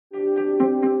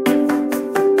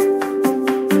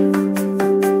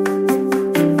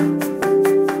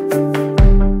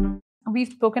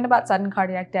spoken about sudden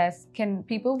cardiac death. Can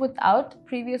people without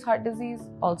previous heart disease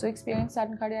also experience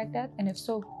sudden cardiac death? And if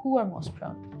so, who are most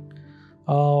prone?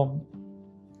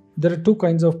 There are two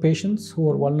kinds of patients who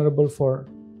are vulnerable for,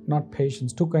 not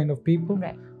patients, two kinds of people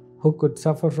who could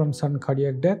suffer from sudden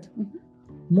cardiac death.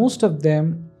 Most of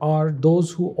them are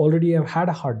those who already have had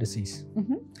a heart disease.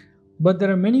 But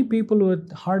there are many people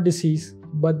with heart disease,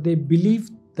 but they believe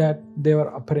that they were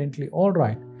apparently all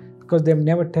right because they've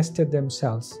never tested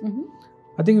themselves.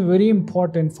 I think it's very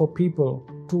important for people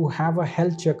to have a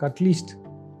health check at least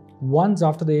once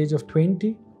after the age of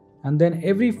 20, and then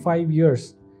every 5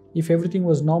 years if everything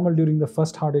was normal during the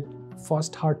first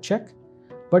heart check.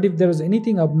 But if there is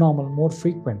anything abnormal, more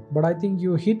frequent. But I think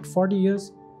you hit 40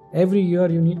 years, every year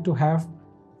you need to have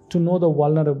to know the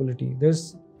vulnerability.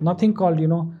 There's nothing called,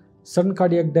 sudden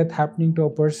cardiac death happening to a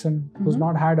person who's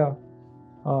not had a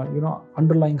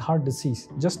underlying heart disease,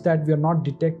 just that we are not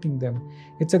detecting them.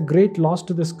 It's a great loss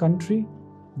to this country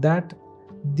that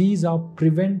these are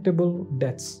preventable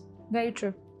deaths. Very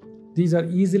true. These are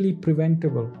easily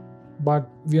preventable, but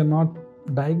we are not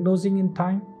diagnosing in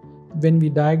time. When we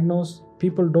diagnose,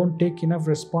 people don't take enough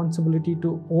responsibility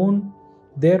to own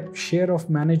their share of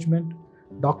management.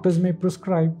 Doctors may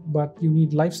prescribe, but you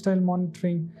need lifestyle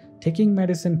monitoring, taking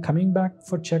medicine, coming back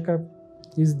for checkup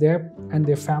is their and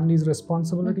their family's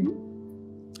responsibility.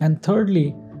 And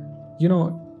thirdly,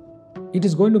 it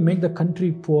is going to make the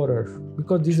country poorer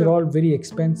because these are all very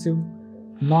expensive,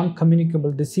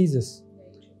 non-communicable diseases.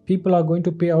 People are going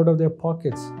to pay out of their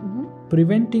pockets.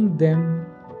 Preventing them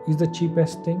is the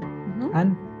cheapest thing.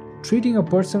 And treating a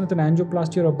person with an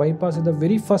angioplasty or a bypass at the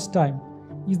very first time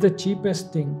is the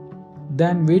cheapest thing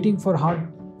than waiting for heart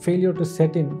failure to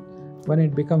set in when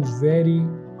it becomes very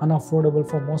unaffordable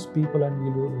for most people and we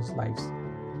lose lives.